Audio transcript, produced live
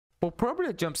Well, probably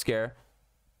a jump scare.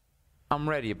 I'm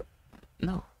ready. But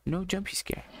no jumpy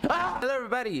scare. Ah! Hello,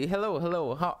 everybody. Hello.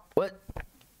 What?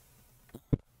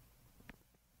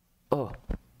 Oh.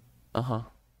 Uh-huh.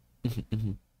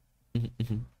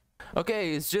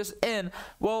 Okay, it's just in.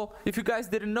 Well, if you guys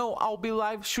didn't know, I'll be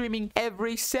live streaming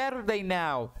every Saturday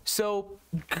now. So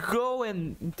go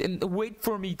and wait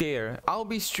for me there. I'll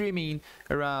be streaming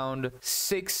around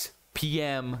 6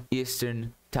 p.m.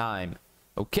 Eastern time.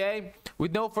 Okay?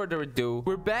 With no further ado,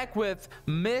 we're back with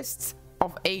Mists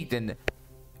of Aiden,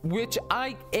 which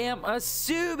I am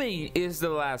assuming is the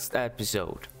last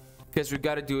episode. Because we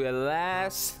gotta do a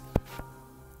last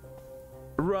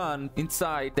run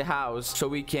inside the house so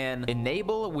we can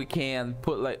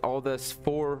put like all this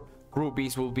 4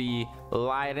 rubies will be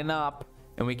lighting up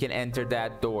and we can enter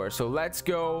that door. So let's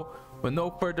go. With no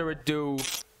further ado,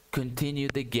 continue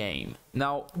the game.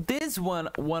 Now this one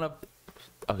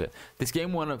this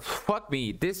game was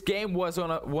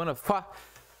I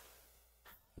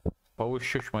will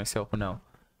shush myself now.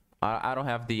 I don't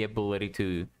have the ability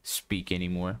to speak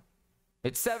anymore.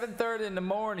 It's 7:30 in the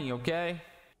morning, okay?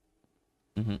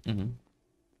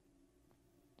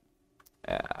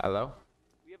 Hello?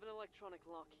 We have an electronic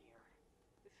lock here.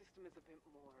 The system is a bit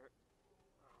more...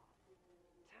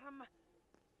 damn.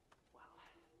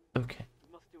 Well... Okay.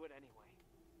 We must do it anyway.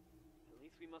 At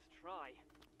least we must try.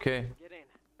 Okay. Get in.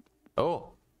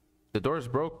 Oh. The door's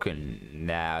broken.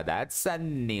 Now that's a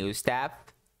new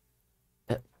step.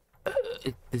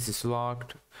 This is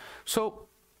locked. So...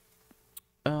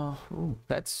 ooh,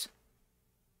 that's...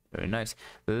 very nice.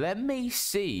 Let me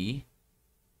see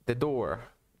the door.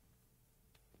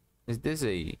 Is this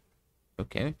a...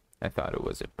 okay. I thought it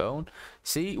was a bone.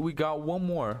 See, we got one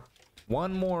more.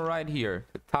 One more right here.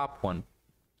 The top one.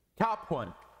 Top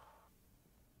one.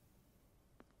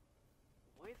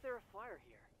 Why is there a fire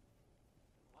here?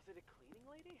 Was it a cleaning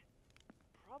lady?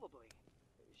 Probably.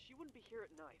 She wouldn't be here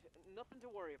at night. Nothing to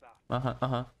worry about.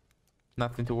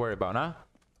 Nothing to worry about, huh?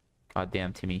 God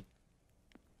damn, Timmy.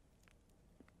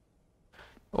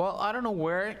 Well, I don't know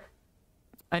where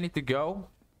I need to go.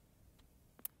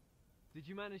 Did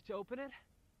you manage to open it?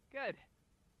 Good.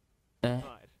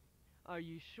 But Are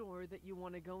you sure that you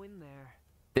want to go in there?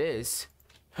 this...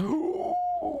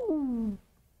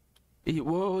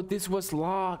 whoa, this was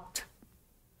locked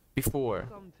before.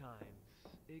 Sometimes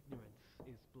ignorance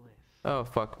is bliss. Oh,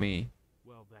 fuck me.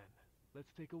 Well then,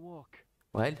 let's take a walk.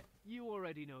 What? You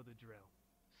already know the drill.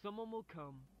 Someone will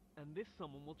come, and this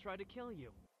someone will try to kill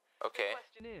you. Okay. The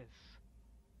question is,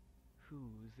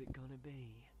 who's it gonna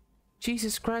be?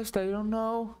 Jesus Christ, I don't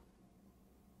know.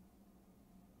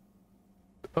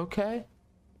 Okay.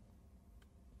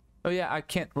 Oh yeah, I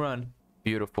can't run.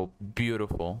 Beautiful,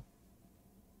 beautiful.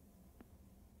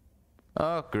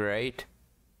 Oh, great.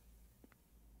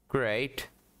 Great.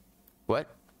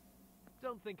 What?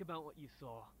 Don't think about what you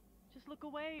saw. Just look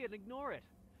away and ignore it.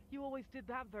 You always did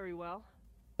that very well.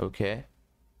 Okay.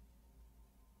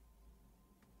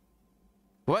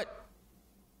 What?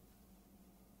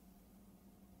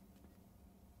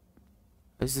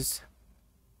 Is this...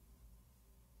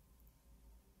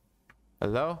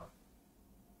 hello?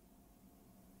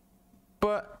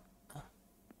 But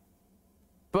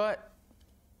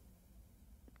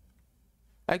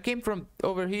I came from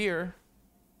over here.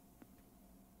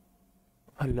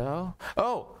 Hello?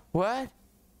 Oh, what?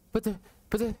 What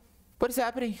is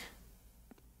happening?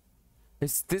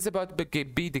 Is this about to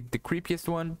be the creepiest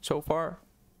one so far?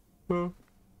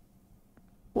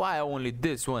 Why only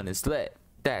this one is lit?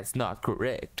 That's not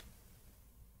correct.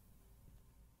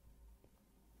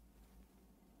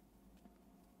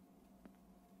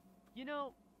 You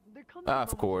know, there comes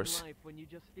Of course. in life when you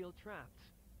just feel trapped.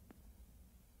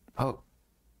 Oh,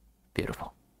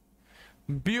 beautiful.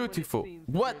 Beautiful. When it seems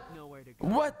What? there's nowhere to go,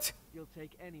 What? You'll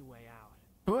take any way out.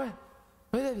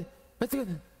 What's going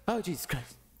on? Oh, Jesus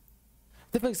Christ.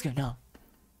 The fuck's going on?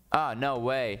 Ah, no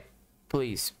way.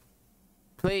 Please.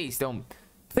 Please don't.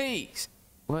 Please.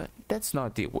 What? That's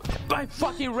not the... I'm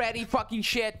fucking ready, fucking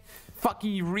shit.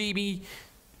 Fucking Reeby.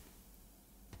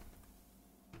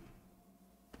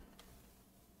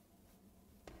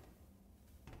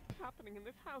 What's happening in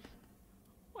this house?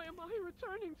 Why am I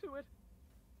returning to it?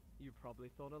 You probably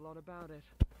thought a lot about it.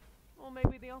 Or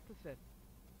maybe the opposite.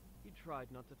 You tried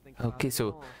not to think about it Okay, at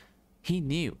so all. he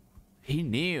knew. He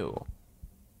knew.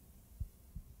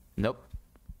 Nope.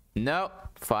 Nope.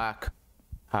 Fuck.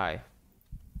 Hi.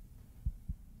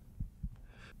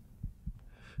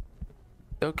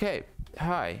 Okay.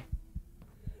 Hi.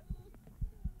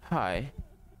 Hi.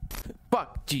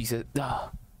 Fuck, Jesus.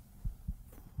 Ugh.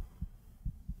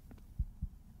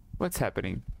 What's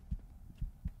happening?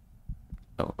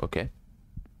 Oh, okay.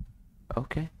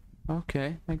 Okay.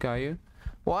 Okay, I got you.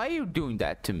 Why are you doing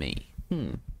that to me?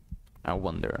 I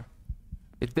wonder.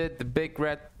 Is that the big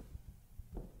red...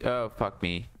 Oh, fuck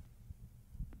me.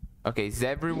 Okay, is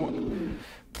everyone...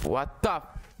 What the...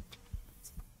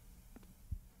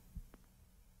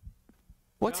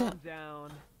 What's Calm that?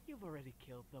 down. You've already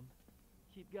killed them.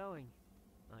 Keep going.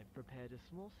 I've prepared a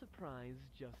small surprise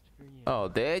just for you. Oh,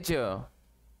 did you?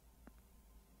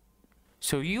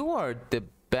 So you are the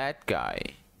bad guy.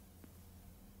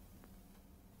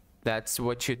 That's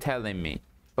what you're telling me.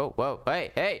 Oh, whoa,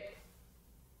 hey, hey!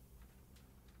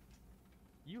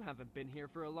 You haven't been here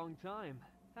for a long time,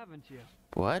 haven't you?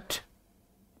 What?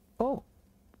 Oh,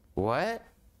 what?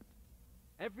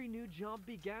 Every new job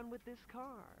began with this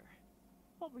car.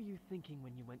 What were you thinking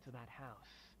when you went to that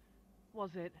house?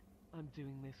 Was it, I'm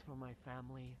doing this for my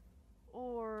family?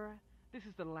 Or, this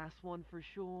is the last one for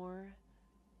sure?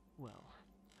 Well,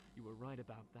 you were right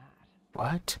about that.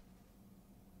 What?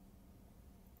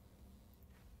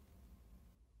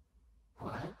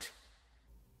 What?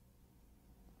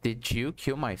 Did you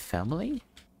kill my family?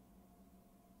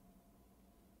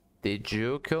 Did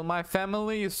you kill my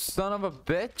family, you son of a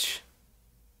bitch?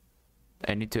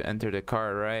 I need to enter the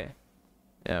car, right?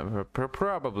 Yeah,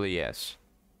 probably yes.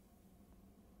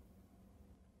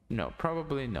 No,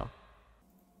 probably no.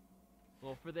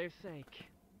 Well, for their sake.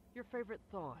 Your favorite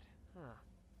thought, huh?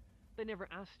 They never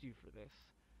asked you for this,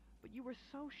 but you were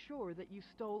so sure that you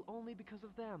stole only because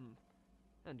of them.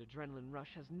 And adrenaline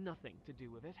rush has nothing to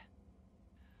do with it.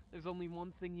 There's only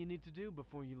one thing you need to do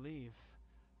before you leave.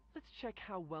 Let's check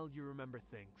how well you remember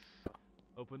things.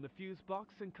 Open the fuse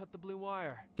box and cut the blue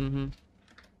wire.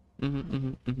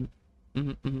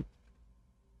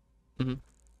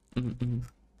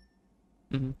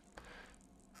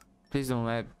 Please don't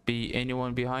let be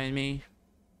anyone behind me.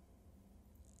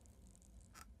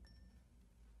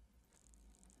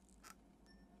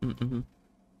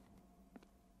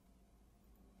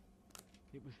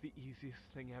 It was the easiest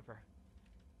thing ever.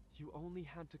 You only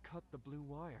had to cut the blue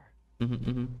wire.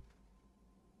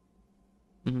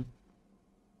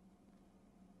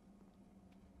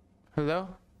 Hello?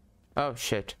 Oh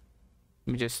shit.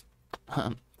 Let me just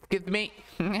give me.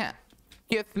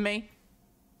 Give me.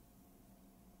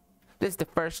 This is the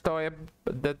first toy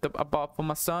that I bought for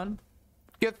my son.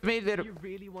 Give me the... Do you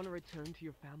really want to return to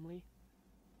your family?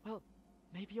 Well,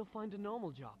 maybe you'll find a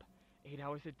normal job. 8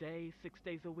 hours a day, 6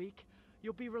 days a week.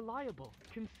 You'll be reliable,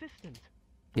 consistent.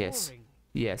 Yes. Boring.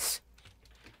 Yes.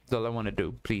 That's all I want to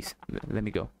do. Please, let me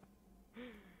go.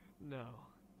 No.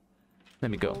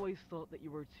 Let me I've go. always thought that you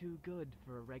were too good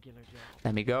for a regular job.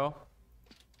 Let me go.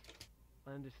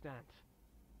 I understand.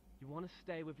 You want to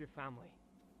stay with your family.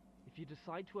 If you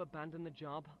decide to abandon the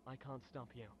job, I can't stop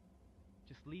you.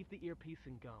 Just leave the earpiece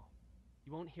and go.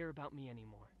 You won't hear about me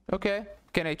anymore. Okay.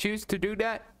 Can I choose to do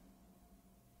that?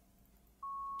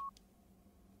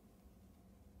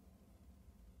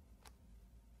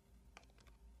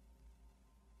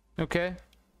 Okay.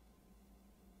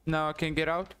 Now I can get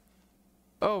out.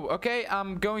 Oh, okay.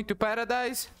 I'm going to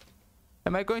paradise.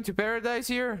 Am I going to paradise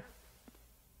here?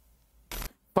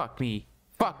 Fuck me.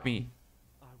 Fuck me.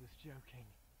 I was joking.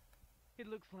 It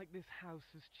looks like this house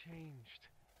has changed.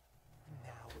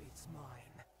 Now it's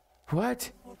mine.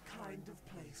 What? What kind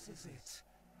of place is it?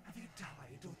 Have you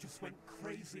died or just went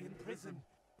crazy in prison?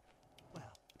 Well,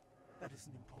 that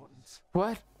isn't important.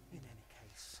 What? In any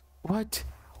case, What?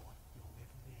 now you're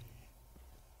with me.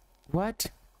 What?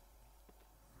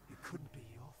 It couldn't be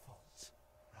your fault,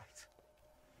 right?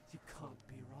 You can't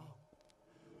be wrong.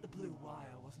 The blue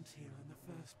wire wasn't here in the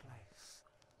first place.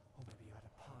 Or maybe you had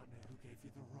a partner who gave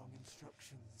you the wrong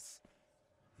instructions.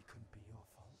 It couldn't be your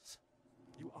fault.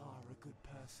 You are a good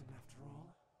person after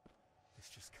all. This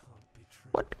just can't be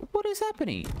true. What is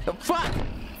happening? Oh, fuck!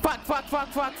 Fuck, fuck, fuck,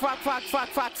 fuck, fuck, fuck, fuck,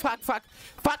 fuck, fuck, fuck,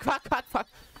 fuck, fuck, fuck, fuck.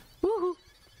 Woohoo.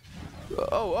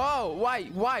 Oh,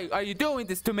 why are you doing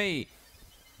this to me?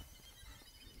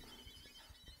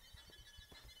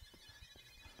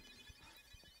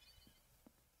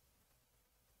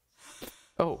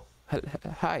 Oh,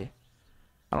 hi.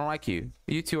 I don't like you.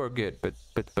 You two are good, but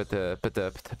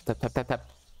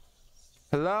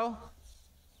hello?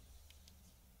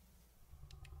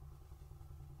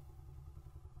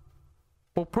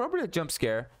 Well, probably a jump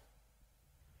scare.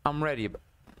 I'm ready.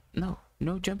 No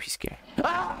jumpy scare.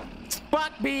 Ah!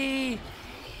 Fuck me!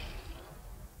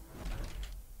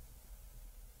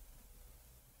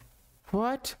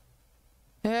 What?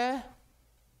 Yeah?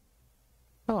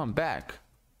 Oh, I'm back.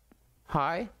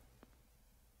 Hi?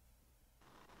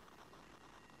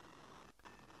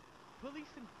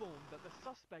 Police informed that the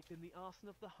suspect in the arson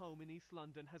of the home in East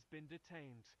London has been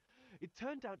detained. It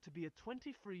turned out to be a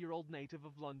 23-year-old native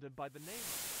of London by the name.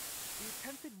 The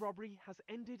attempted robbery has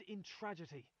ended in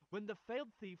tragedy when the failed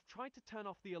thief tried to turn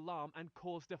off the alarm and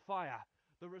caused a fire.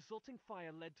 The resulting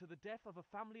fire led to the death of a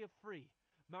family of 3.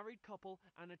 Married couple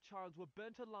and a child were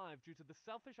burnt alive due to the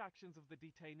selfish actions of the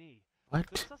detainee. What?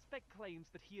 The suspect claims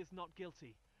that he is not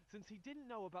guilty, since he didn't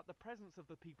know about the presence of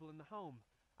the people in the home.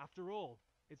 After all,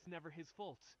 it's never his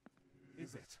fault.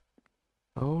 Is it?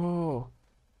 Oh.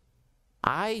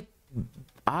 I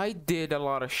did a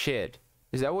lot of shit.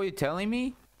 Is that what you're telling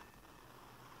me?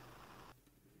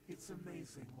 It's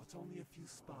amazing what only a few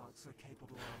sparks are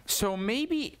capable of. So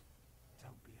maybe...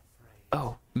 Don't be afraid.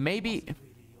 Oh, maybe... It wasn't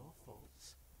really your fault.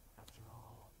 After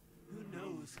all, who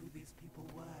knows who these people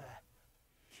were?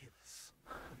 Killers,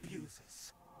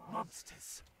 abusers,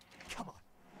 monsters. Come on.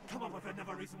 Come up with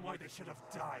another reason why they should have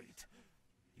died.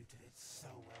 You did it so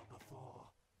well before.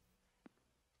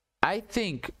 I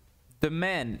think the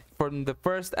man from the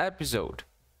first episode,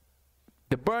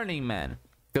 the Burning Man,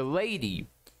 the lady,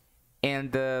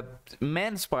 and the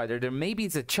man spider, there maybe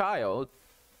it's a child,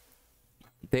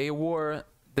 they were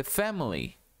the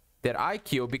family that I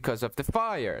killed because of the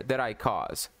fire that I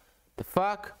caused. The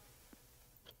fuck?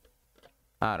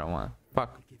 I don't want.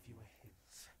 Fuck. I give you a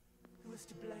hint. Who is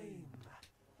to blame?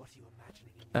 What are you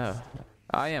imagining in your stories?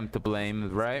 I am to blame,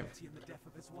 right? Guilty in the death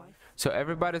of his wife? So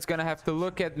everybody's gonna have to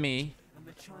look at me. And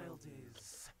the child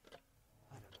is...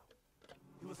 I don't know.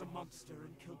 He was a monster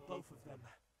and killed both of them.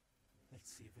 Let's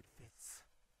see if it fits.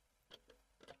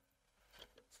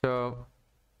 So,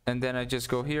 and then I just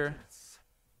go here.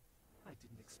 I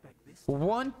didn't expect this.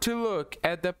 Want to look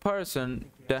at the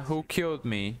person that who killed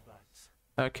me.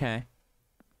 But Okay.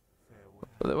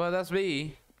 farewell. Well, that's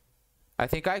me. I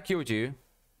think I killed you.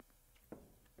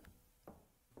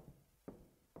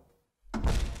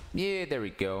 Yeah, there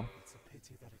we go. It's a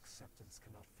pity that acceptance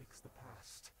cannot fix the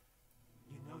past.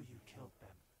 You know you killed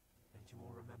them, and you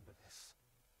will remember this.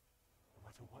 No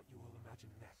matter what you will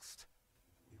imagine next,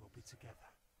 we will be together.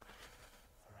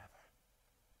 Forever.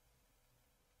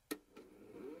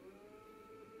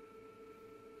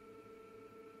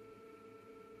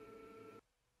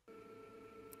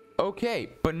 Okay,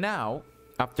 but now,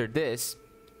 after this,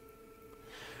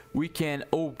 we can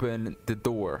open the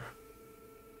door.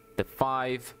 The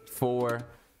 5-4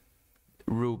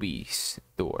 rubies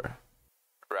door.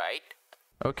 Right?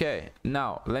 Okay,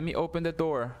 now let me open the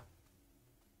door.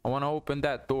 I want to open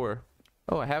that door.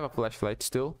 Oh, I have a flashlight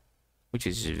still, which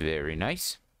is very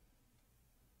nice.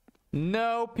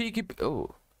 No peeky.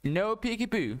 Oh, no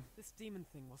peekaboo. This demon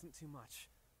thing wasn't too much.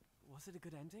 Was it a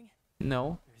good ending?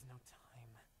 No. There is no time.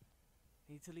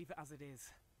 I need to leave it as it is.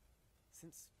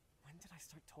 Since when did I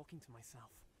start talking to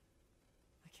myself?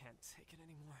 I can't take it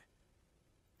anymore.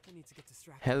 I need to get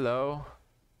distracted. Hello.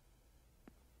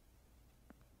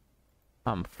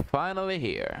 I'm finally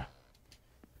here.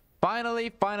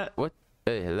 Finally. What?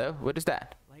 Hello? What is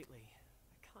that? Lately,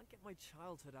 I can't get my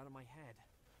childhood out of my head.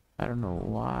 I don't know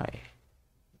why.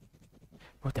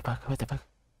 What the fuck? What the fuck?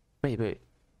 Wait.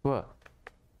 What?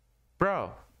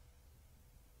 Bro.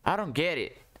 I don't get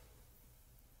it.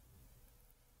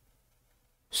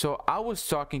 So I was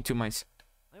talking to myself.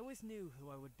 I always knew who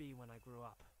I would be when I grew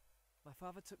up. My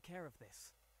father took care of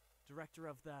this. Director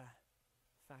of the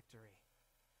factory.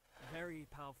 A very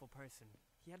powerful person.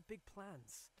 He had big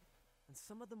plans. And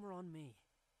some of them were on me.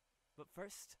 But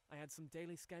first, I had some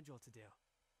daily schedule to do.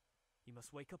 You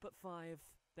must wake up at 5,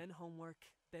 then homework,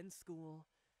 then school,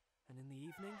 and in the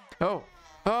evening, Oh.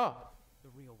 the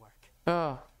real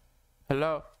work.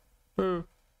 Hello.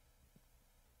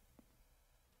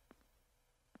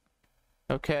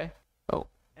 Okay. Oh.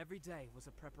 Every day was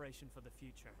a preparation for the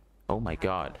future. Oh my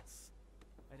God.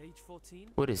 At age 14,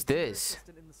 What is a junior this?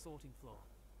 assistant in the sorting floor.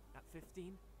 At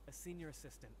 15, a senior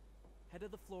assistant. Head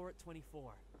of the floor at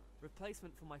 24.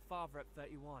 Replacement for my father at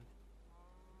 31.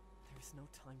 There is no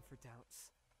time for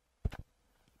doubts.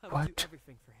 I would What? do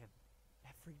everything for him.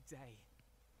 Every day.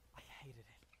 I hated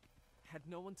it. I had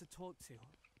no one to talk to.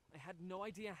 I had no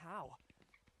idea how.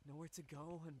 Nowhere to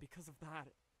go, and because of that,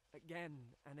 again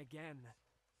and again.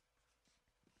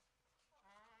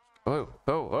 Whoa.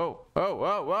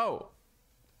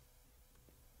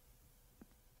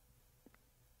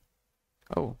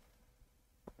 Oh.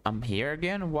 I'm here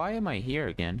again? Why am I here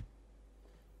again?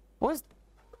 Was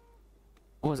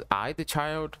I the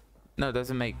child? No, it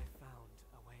doesn't make I found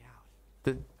a way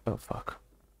out. oh fuck.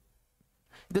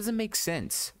 It doesn't make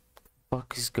sense.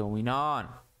 Fuck is going on?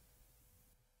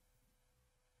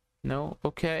 No,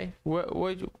 okay. What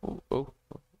oh.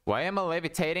 Why am I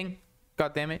levitating?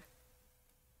 God damn it.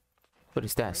 What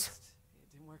is this? First,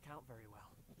 it didn't work out very well.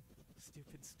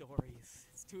 Stupid stories.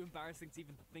 It's too embarrassing to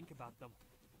even think about them.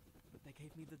 But they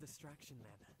gave me the distraction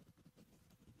then.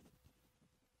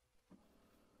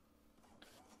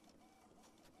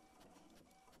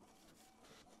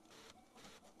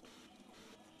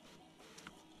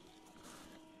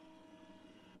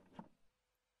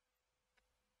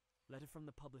 Letter from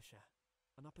the publisher.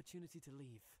 An opportunity to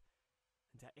leave.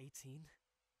 And at 18,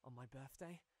 on my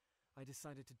birthday, I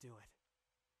decided to do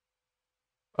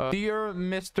it. Dear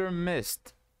Mr.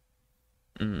 Mist,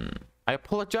 I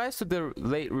apologize for the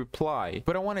late reply,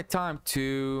 but I wanted time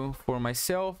for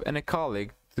myself and a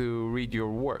colleague to read your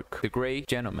work, The Grey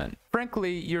Gentleman.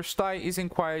 Frankly, your style isn't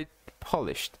quite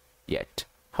polished yet.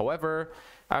 However,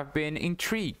 I've been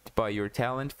intrigued by your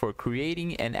talent for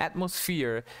creating an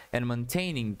atmosphere and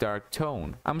maintaining dark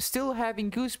tone. I'm still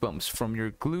having goosebumps from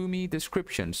your gloomy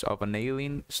descriptions of an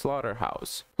alien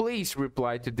slaughterhouse. Please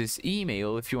reply to this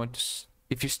email if you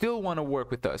still want to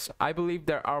work with us. I believe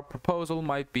that our proposal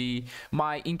might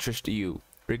interest you.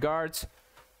 Regards,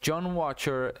 John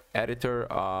Watcher, editor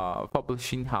of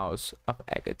Publishing House of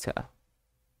Agatha.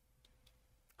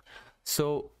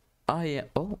 So,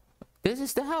 this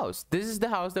is the house. This is the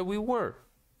house that we were.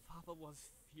 Father was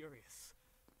furious.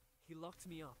 He locked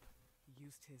me up. He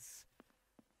used his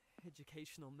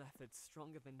educational methods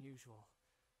stronger than usual.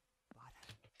 But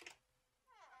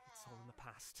it's all in the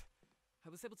past. I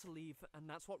was able to leave, and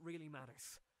that's what really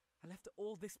matters. I left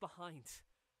all this behind.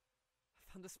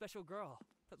 I found a special girl.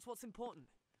 That's what's important.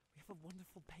 We have a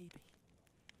wonderful baby.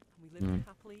 And we lived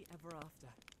happily ever after.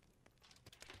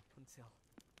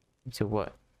 Until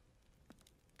what?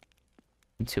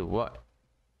 Until what?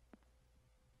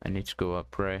 I need to go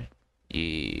up, right?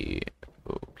 Yeah.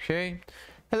 Okay.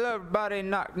 Hello, everybody.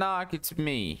 Knock, knock. It's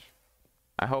me.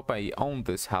 I hope I own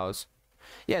this house.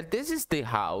 Yeah, this is the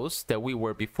house that we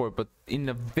were before, but in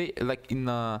a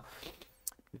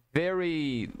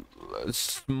very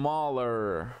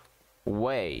smaller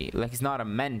way. Like it's not a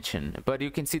mansion, but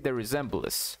you can see the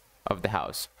resemblance of the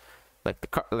house.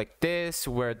 Like this,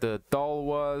 where the doll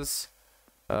was.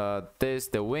 This,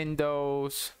 the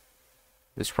windows.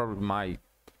 This is probably my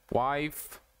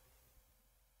wife.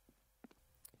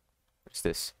 What's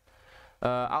this?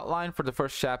 Outline for the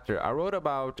first chapter. I wrote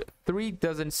about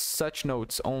 36 such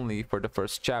notes only for the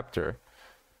first chapter.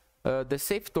 The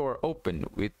safe door opened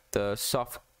with a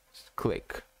soft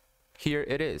click. Here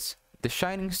it is. The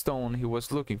shining stone he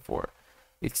was looking for.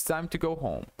 It's time to go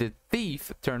home. The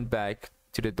thief turned back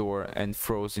to the door and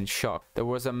froze in shock. There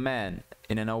was a man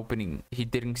in an opening. He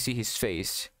didn't see his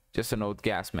face, just an old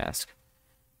gas mask.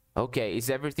 Okay, is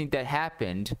everything that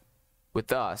happened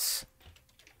with us?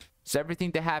 Is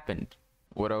everything that happened?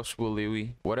 What else will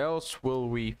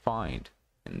we find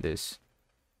in this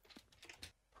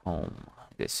home,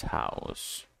 this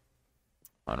house?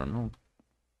 I don't know.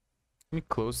 Let me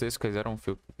close this because I don't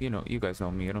feel, you guys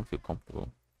know me, I don't feel comfortable.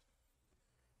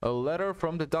 A letter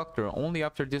from the doctor. Only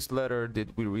after this letter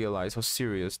did we realize how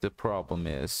serious the problem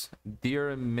is.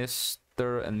 Dear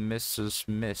Mr. and Mrs.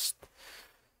 Mist,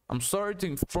 I'm sorry to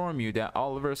inform you that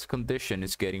Oliver's condition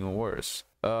is getting worse.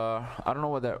 I don't know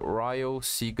whether Ryo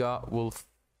Siga will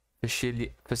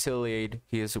facilitate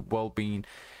his well-being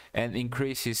and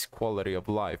increase his quality of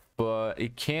life, but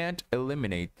it can't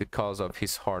eliminate the cause of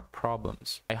his heart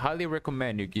problems. I highly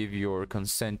recommend you give your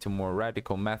consent to more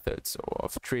radical methods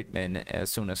of treatment as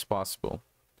soon as possible.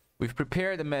 We've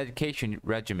prepared a medication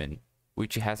regimen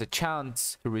which has a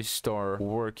chance to restore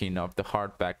working of the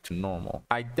heart back to normal.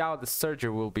 I doubt the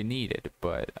surgery will be needed,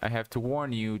 but I have to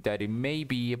warn you that it may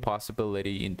be a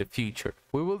possibility in the future.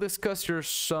 We will discuss your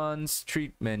son's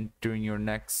treatment during your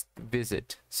next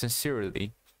visit.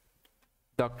 Sincerely,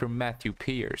 Dr. Matthew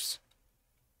Pierce.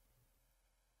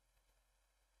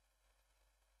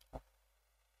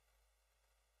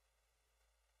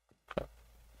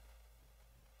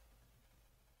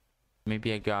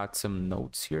 Maybe I got some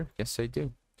notes here. Yes, I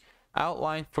do.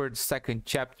 Outline for the second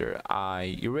chapter.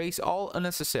 I erase all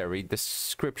unnecessary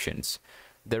descriptions.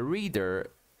 The reader's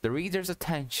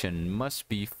attention must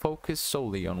be focused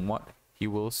solely on what he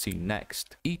will see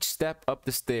next. Each step up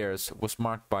the stairs was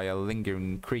marked by a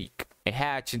lingering creak. A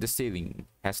hatch in the ceiling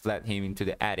has led him into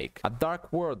the attic, a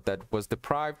dark world that was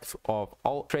deprived of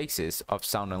all traces of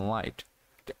sound and light.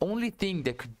 The only thing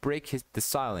that could break the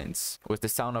silence was the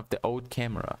sound of the old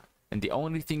camera, and the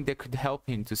only thing that could help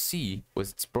him to see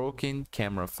was its broken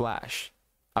camera flash.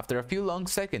 After a few long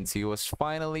seconds, he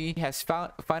finally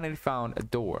found a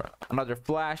door. Another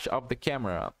flash of the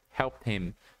camera helped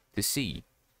him to see.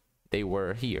 They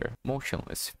were here,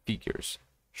 motionless figures.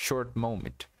 Short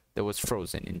moment that was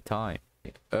frozen in time.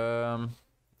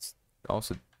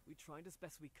 Also, we tried as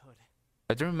best we could.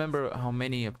 I don't remember how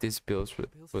many of these bills The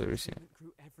bills for were the received. treatment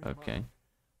grew every Okay. month.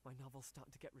 My novel's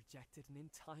starting to get rejected, and in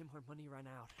time our money ran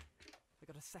out. I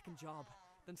got a second job,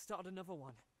 then started another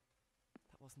one.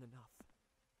 That wasn't enough,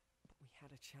 but we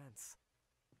had a chance.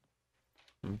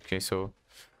 Okay, so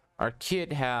our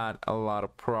kid had a lot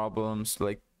of problems,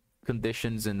 like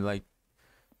conditions and like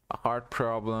a heart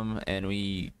problem, and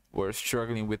we were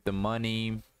struggling with the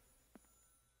money.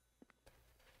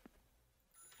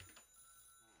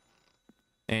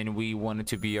 And we wanted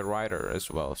to be a writer as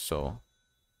well, so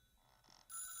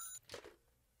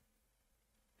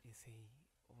Is he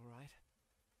alright?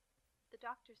 The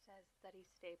doctor says that he's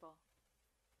stable.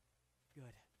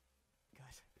 Good.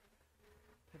 Good.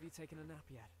 Have you taken a nap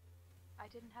yet? I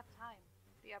didn't have time.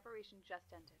 The operation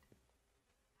just ended.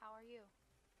 How are you?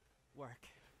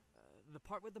 Work. The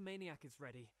part where the maniac is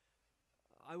ready.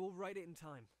 I will write it in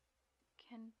time.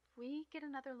 Can we get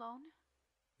another loan?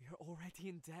 We are already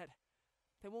in debt.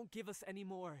 They won't give us any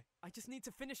more. I just need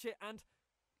to finish it and...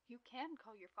 You can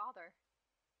call your father.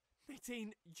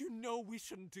 Nadine, you know we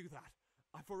shouldn't do that.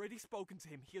 I've already spoken to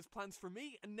him. He has plans for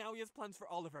me, and now he has plans for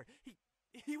Oliver.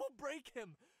 He will break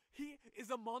him. He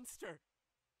is a monster.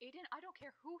 Aiden, I don't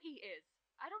care who he is.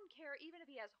 I don't care even if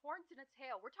he has horns and a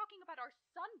tail. We're talking about our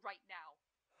son right now.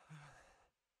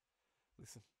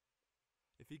 Listen,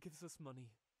 if he gives us money,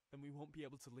 then we won't be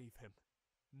able to leave him.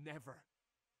 Never.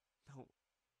 No,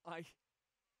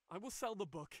 I will sell the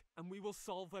book, and we will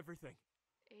solve everything.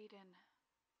 Aiden,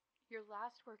 your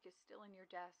last work is still in your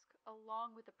desk,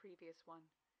 along with the previous one.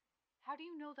 How do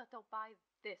you know that they'll buy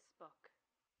this book?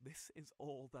 This is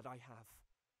all that I have.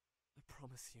 I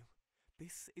promise you,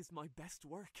 this is my best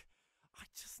work. I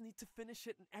just need to finish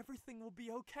it and everything will be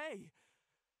okay.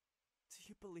 Do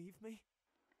you believe me?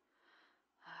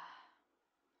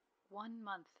 1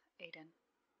 month, Aiden.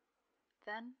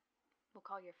 Then, we'll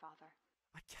call your father.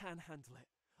 I can handle it.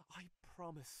 I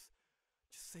promise.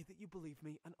 Just say that you believe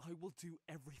me and I will do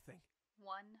everything.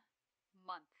 1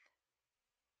 month.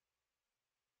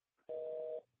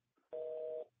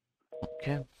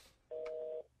 okay.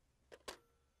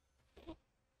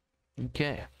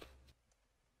 Okay.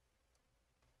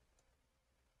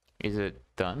 Is it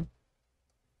done?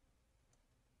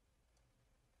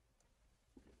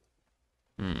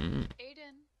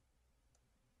 Aiden,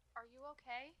 are you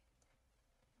okay?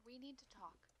 We need to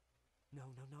talk. No.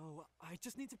 I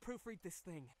just need to proofread this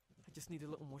thing. I just need a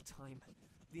little more time.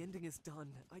 The ending is done.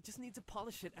 I just need to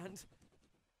polish it and...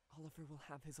 Oliver will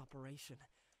have his operation.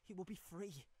 He will be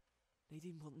free.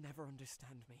 Nadine will never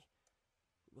understand me.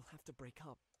 We'll have to break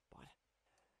up, but...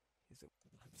 Is it...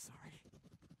 I'm sorry.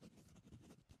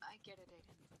 I get it,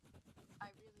 Aiden.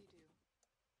 I really do.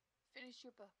 Finish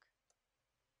your book.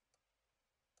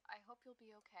 I hope you'll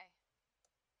be okay.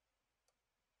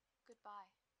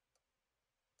 Goodbye.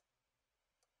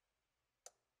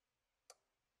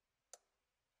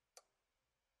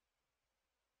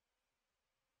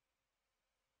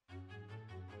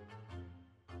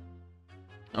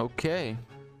 Okay.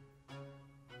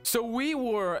 So we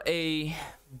were a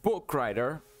book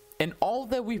writer, and all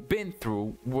that we've been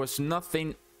through was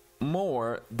nothing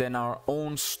more than our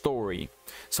own story.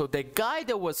 So the guy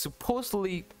that was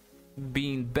supposedly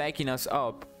being backing us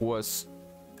up was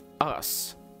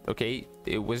us. Okay,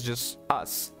 it was just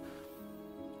us,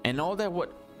 and all that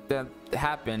that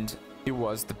happened, it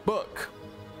was the book.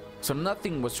 So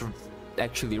nothing was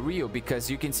actually real,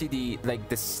 because you can see the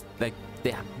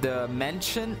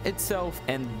mansion itself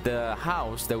and the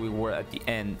house that we were at the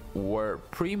end were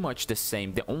pretty much the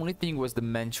same. The only thing was the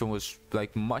mansion was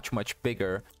like much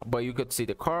bigger, but you could see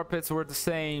the carpets were the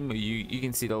same. You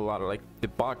can see a lot of like the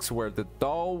box where the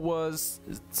doll was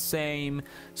the same.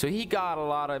 So he got a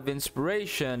lot of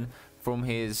inspiration from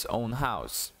his own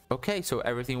house. Okay, so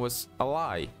everything was a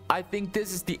lie. I think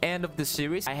this is the end of the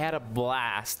series. I had a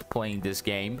blast playing this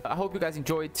game. I hope you guys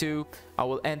enjoyed too. I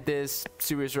will end this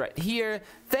series right here.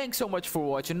 Thanks so much for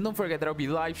watching. Don't forget that I'll be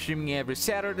live streaming every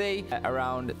Saturday at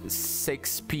around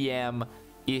 6 p.m.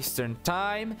 Eastern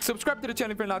time. Subscribe to the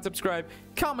channel if you're not subscribed.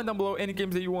 Comment down below any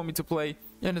games that you want me to play.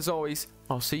 And as always,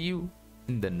 I'll see you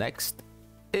in the next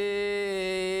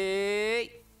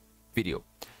video.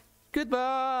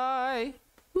 Goodbye.